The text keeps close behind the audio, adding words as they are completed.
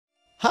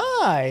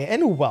Hi,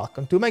 and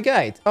welcome to my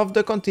guide of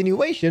the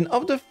continuation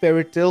of the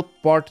Fairy Tale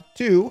Part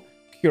 2,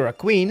 Cura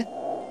Queen,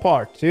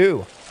 Part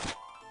 2.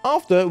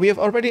 After we have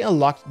already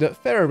unlocked the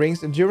fairy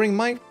rings during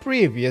my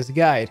previous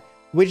guide,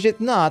 which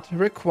did not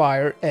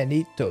require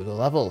any total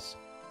levels.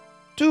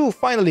 To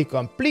finally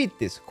complete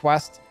this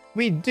quest,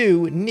 we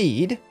do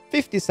need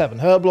 57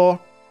 herblore,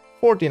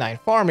 49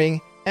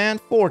 farming,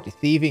 and 40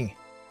 thieving.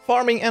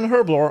 Farming and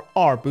herblore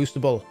are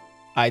boostable.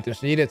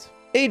 Items needed: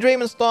 a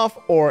dramen staff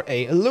or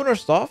a lunar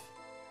staff,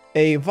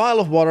 a vial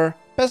of water,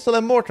 pestle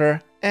and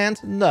mortar, and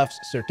Nuff's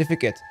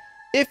certificate.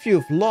 If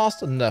you've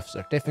lost Nuff's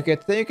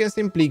certificate, then you can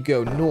simply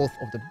go north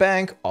of the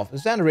bank of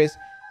Zanaris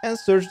and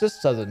search the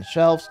southern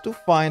shelves to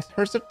find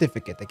her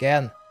certificate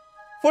again.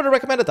 For the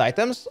recommended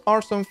items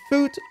are some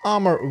food,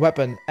 armor,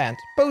 weapon, and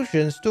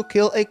potions to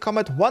kill a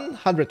combat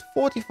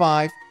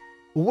 145,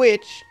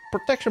 which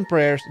protection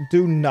prayers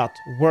do not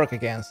work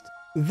against,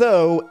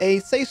 though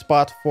a safe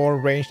spot for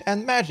ranged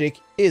and magic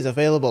is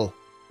available.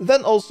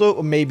 Then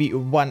also maybe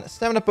one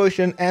stamina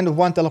potion and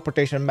one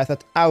teleportation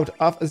method out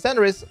of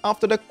Zanaris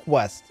after the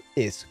quest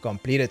is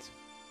completed.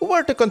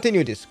 Where to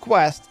continue this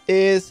quest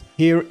is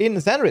here in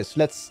Zanaris.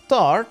 Let's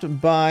start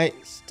by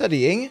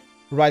studying.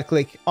 Right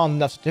click on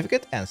Nuff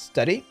certificate and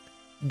study.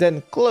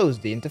 Then close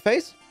the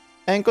interface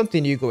and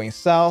continue going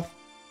south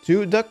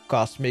to the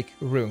Cosmic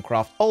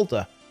Runecraft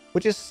altar,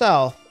 which is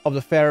south of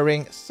the fairy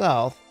ring,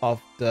 south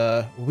of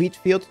the wheat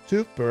field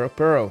to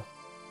Puro.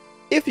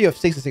 If you have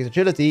 66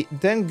 agility,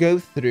 then go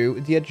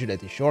through the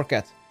agility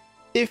shortcut.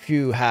 If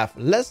you have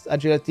less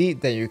agility,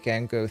 then you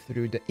can go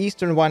through the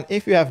eastern one.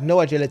 If you have no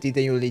agility,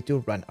 then you'll need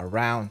to run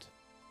around.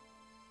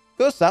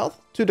 Go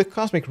south to the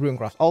Cosmic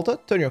Runecraft altar,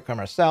 turn your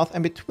camera south,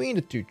 and between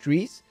the two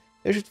trees,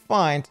 you should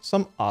find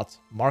some odd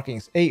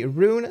markings. A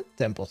rune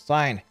temple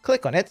sign.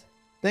 Click on it,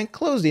 then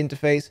close the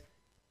interface.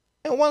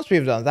 And once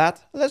we've done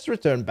that, let's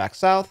return back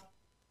south.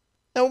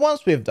 And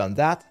once we've done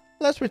that,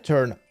 let's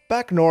return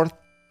back north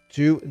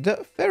to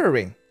the fairy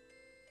ring.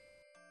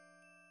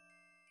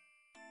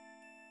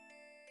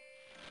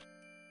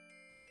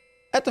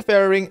 At the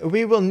fairy ring,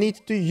 we will need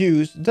to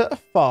use the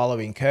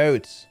following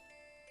codes.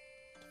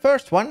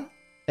 First one,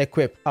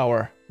 equip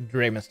our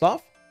dramen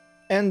staff,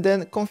 and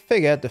then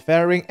configure the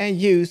fairy ring and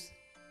use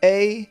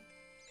AIR.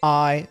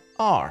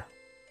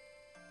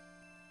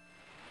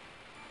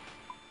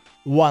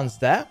 Once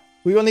there,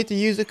 we will need to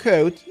use the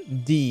code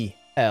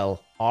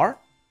DLR.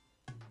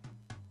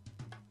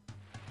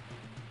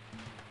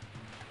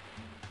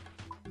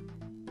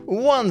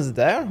 Once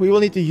there, we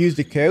will need to use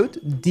the code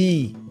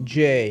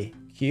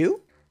DJQ.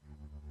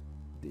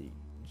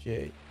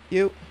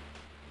 DJQ.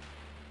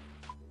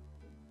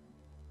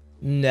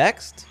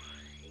 Next,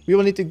 we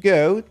will need to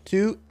go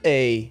to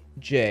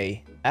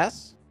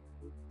AJS.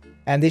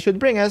 And this should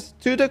bring us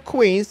to the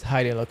Queen's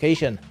hiding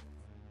location.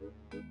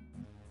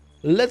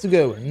 Let's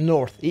go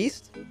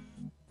northeast.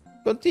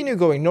 Continue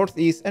going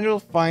northeast and you'll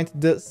find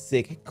the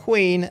sick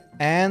Queen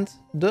and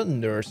the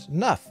nurse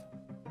Nuff.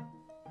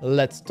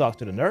 Let's talk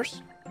to the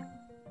nurse.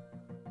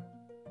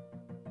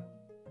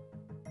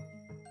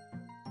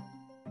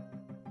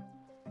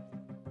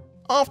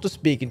 After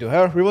speaking to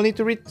her, we will need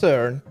to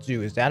return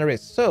to Zanaris.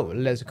 So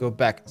let's go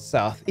back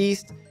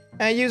southeast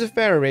and use a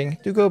fairy ring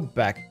to go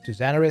back to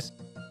Zanaris.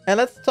 And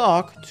let's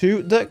talk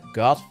to the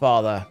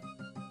Godfather.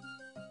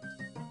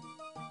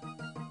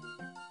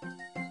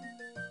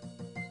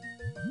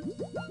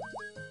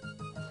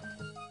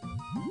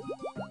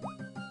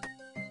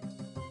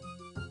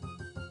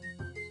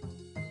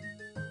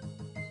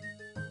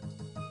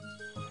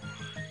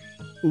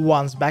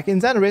 Once back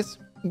in Zanaris,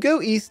 go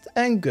east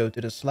and go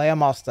to the Slayer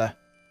Master.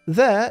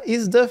 There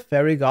is the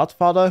Fairy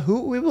Godfather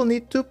who we will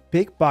need to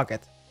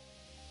pickpocket.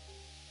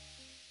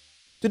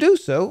 To do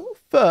so,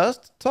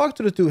 first talk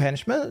to the two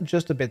henchmen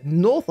just a bit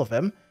north of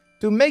him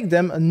to make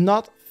them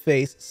not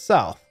face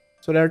south,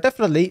 so they're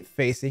definitely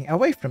facing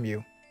away from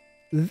you.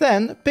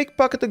 Then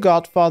pickpocket the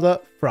Godfather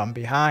from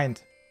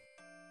behind.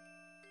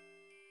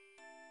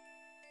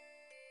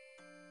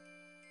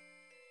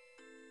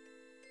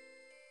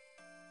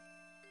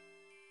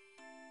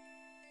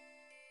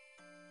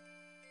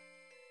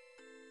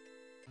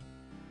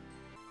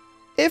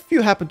 If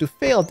you happen to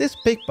fail this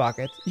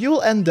pickpocket, you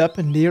will end up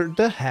near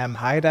the Ham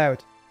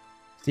hideout.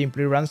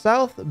 Simply run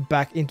south,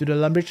 back into the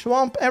Lumbridge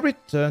Swamp and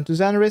return to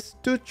Zanaris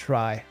to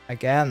try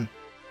again.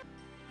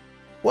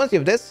 Once you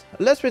have this,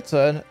 let's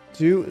return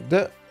to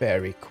the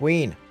Fairy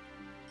Queen.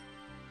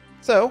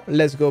 So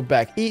let's go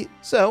back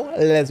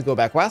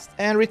west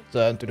and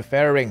return to the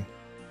fairy ring.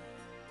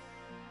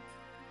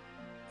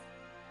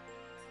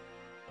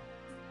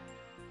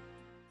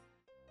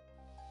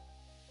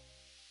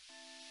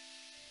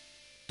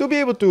 To be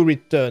able to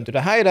return to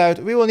the hideout,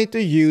 we will need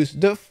to use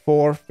the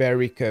 4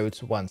 fairy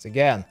codes once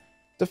again.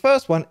 The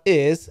first one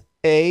is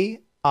AIR.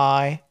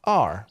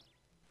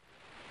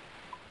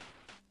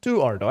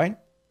 To Ardoin.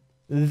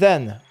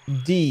 Then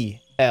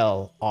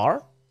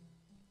DLR.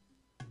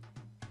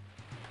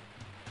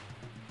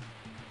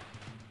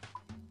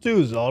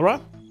 To Zulrah.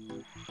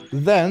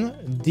 Then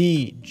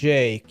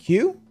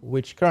DJQ,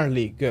 which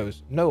currently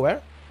goes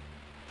nowhere.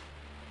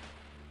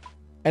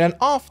 And then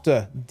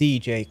after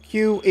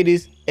DJQ, it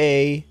is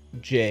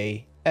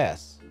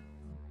AJS.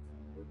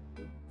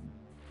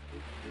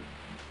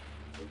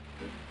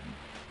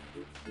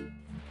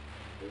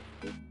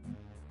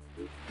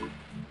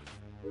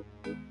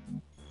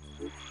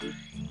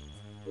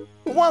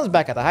 Once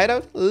back at the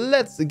hideout,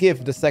 let's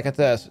give the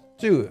secateurs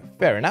to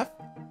fair enough.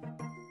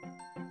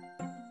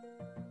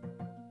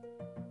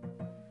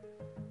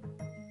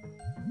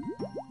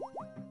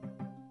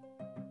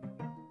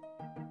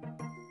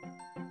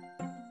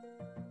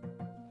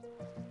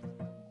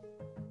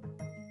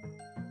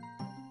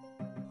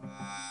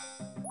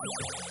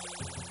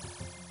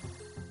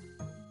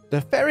 The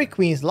Fairy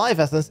Queen's life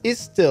essence is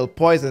still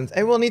poisoned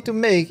and we'll need to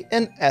make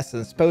an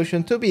essence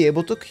potion to be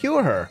able to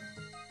cure her.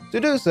 To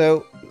do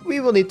so, we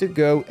will need to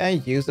go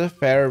and use the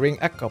fairy ring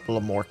a couple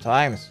of more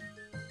times.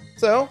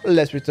 So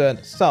let's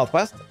return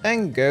southwest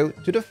and go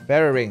to the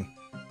fairy ring.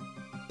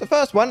 The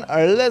first one,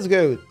 let's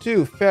go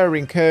to fairy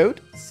ring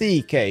code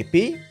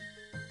CKP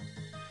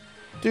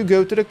to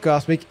go to the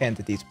cosmic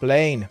entities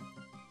plane.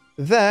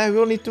 There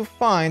we'll need to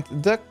find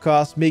the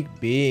cosmic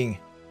being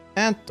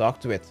and talk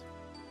to it.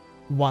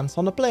 Once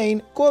on the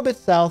plane, go a bit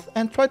south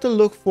and try to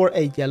look for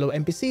a yellow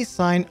NPC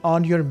sign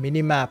on your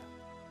minimap.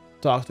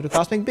 Talk to the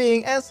cosmic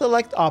being and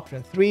select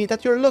option 3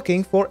 that you're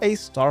looking for a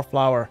star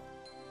flower.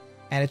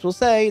 And it will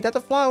say that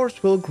the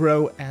flowers will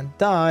grow and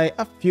die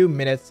a few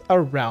minutes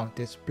around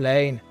this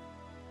plane.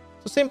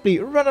 So simply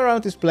run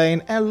around this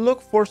plane and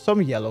look for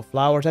some yellow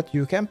flowers that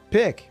you can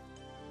pick.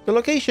 The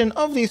location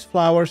of these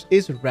flowers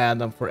is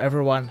random for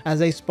everyone, as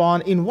they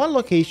spawn in one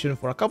location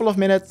for a couple of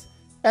minutes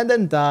and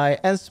then die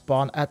and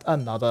spawn at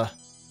another.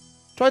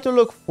 Try to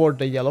look for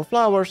the yellow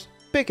flowers,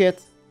 pick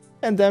it,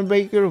 and then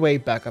make your way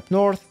back up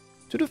north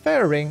to the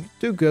fairy ring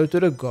to go to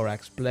the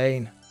Gorax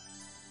plane.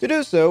 To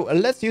do so,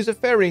 let's use a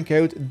fairy ring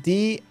code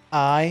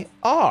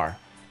DIR.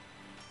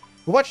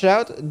 Watch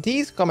out,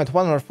 these Comet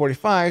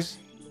 145s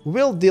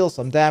will deal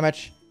some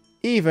damage,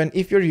 even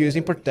if you're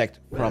using Protect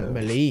from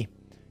melee.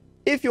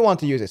 If you want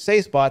to use a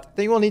safe spot,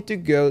 then you will need to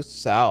go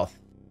south.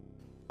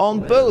 On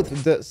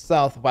both the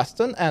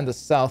southwestern and the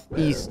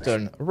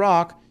southeastern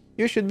rock,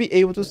 you should be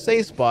able to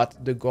safe spot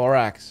the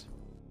Gorax.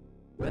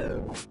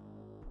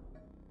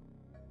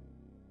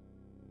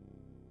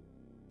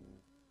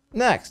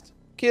 Next,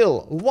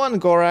 kill one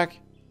Gorak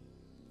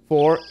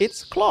for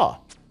its claw.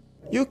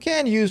 You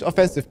can use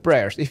offensive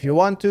prayers if you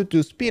want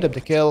to speed up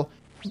the kill,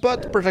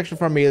 but protection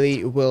from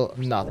melee will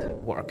not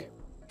work.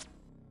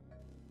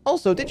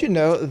 Also, did you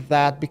know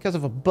that because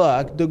of a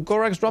bug, the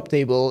Gorax drop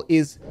table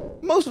is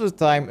most of the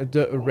time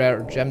the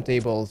rare gem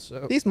table,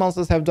 so these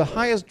monsters have the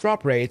highest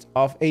drop rate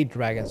of a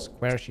dragon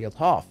square shield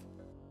half.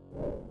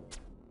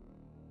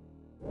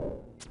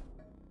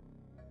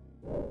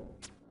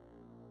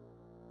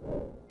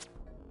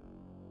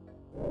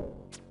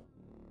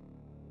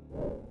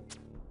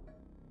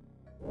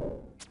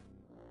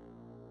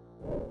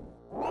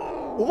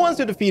 Once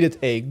you defeated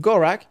a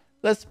Gorak,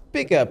 let's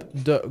pick up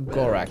the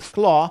Gorax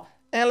claw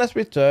and let's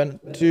return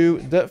to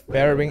the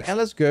fairy ring and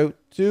let's go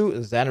to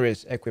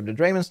Zanaris. Equip the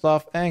dramen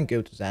stuff and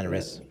go to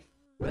Zanaris.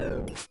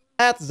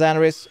 At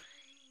Zanaris,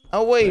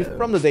 away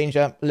from the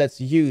danger,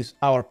 let's use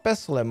our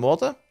pestle and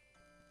mortar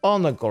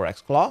on the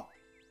Gorax claw.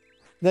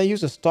 Then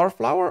use a star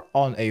flower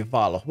on a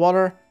vial of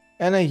water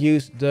and then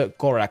use the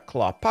Gorak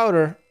claw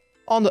powder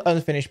on the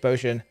unfinished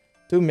potion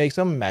to make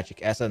some magic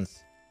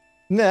essence.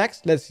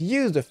 Next, let's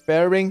use the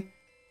fairy ring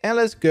and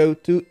let's go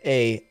to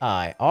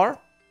AIR.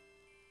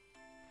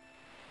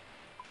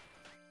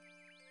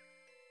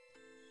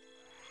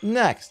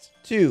 Next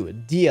to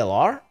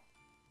DLR.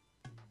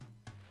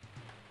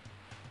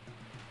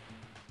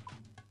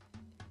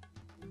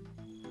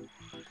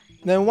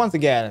 Then once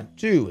again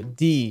to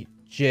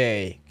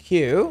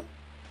DJQ.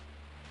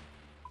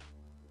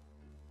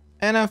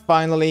 And then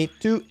finally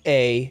to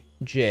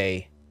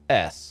AJS.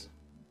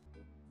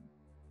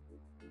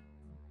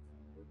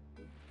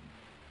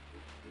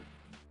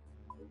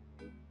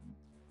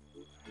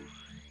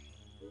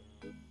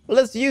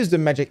 Let's use the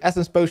magic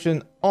essence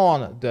potion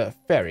on the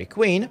Fairy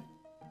Queen.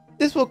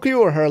 This will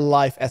cure her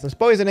life essence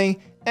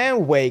poisoning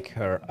and wake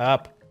her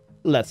up.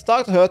 Let's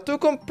talk to her to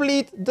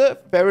complete the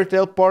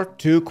Fairytale Part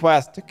 2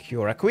 quest,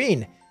 Cure a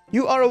Queen.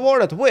 You are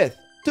awarded with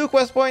 2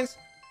 quest points,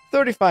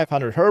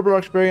 3500 herblore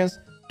experience,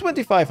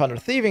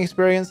 2500 thieving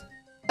experience,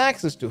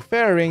 access to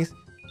fairy rings,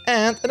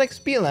 and an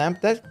XP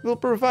lamp that will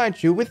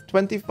provide you with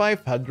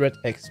 2500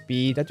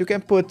 XP that you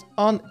can put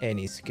on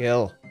any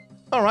skill.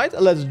 Alright,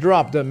 let's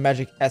drop the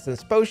magic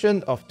essence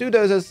potion of 2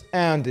 doses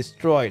and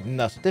destroy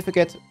nuff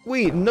certificate.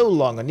 We no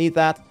longer need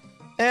that.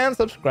 And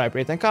subscribe,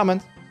 rate and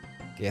comment.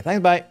 Okay,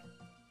 thanks, bye.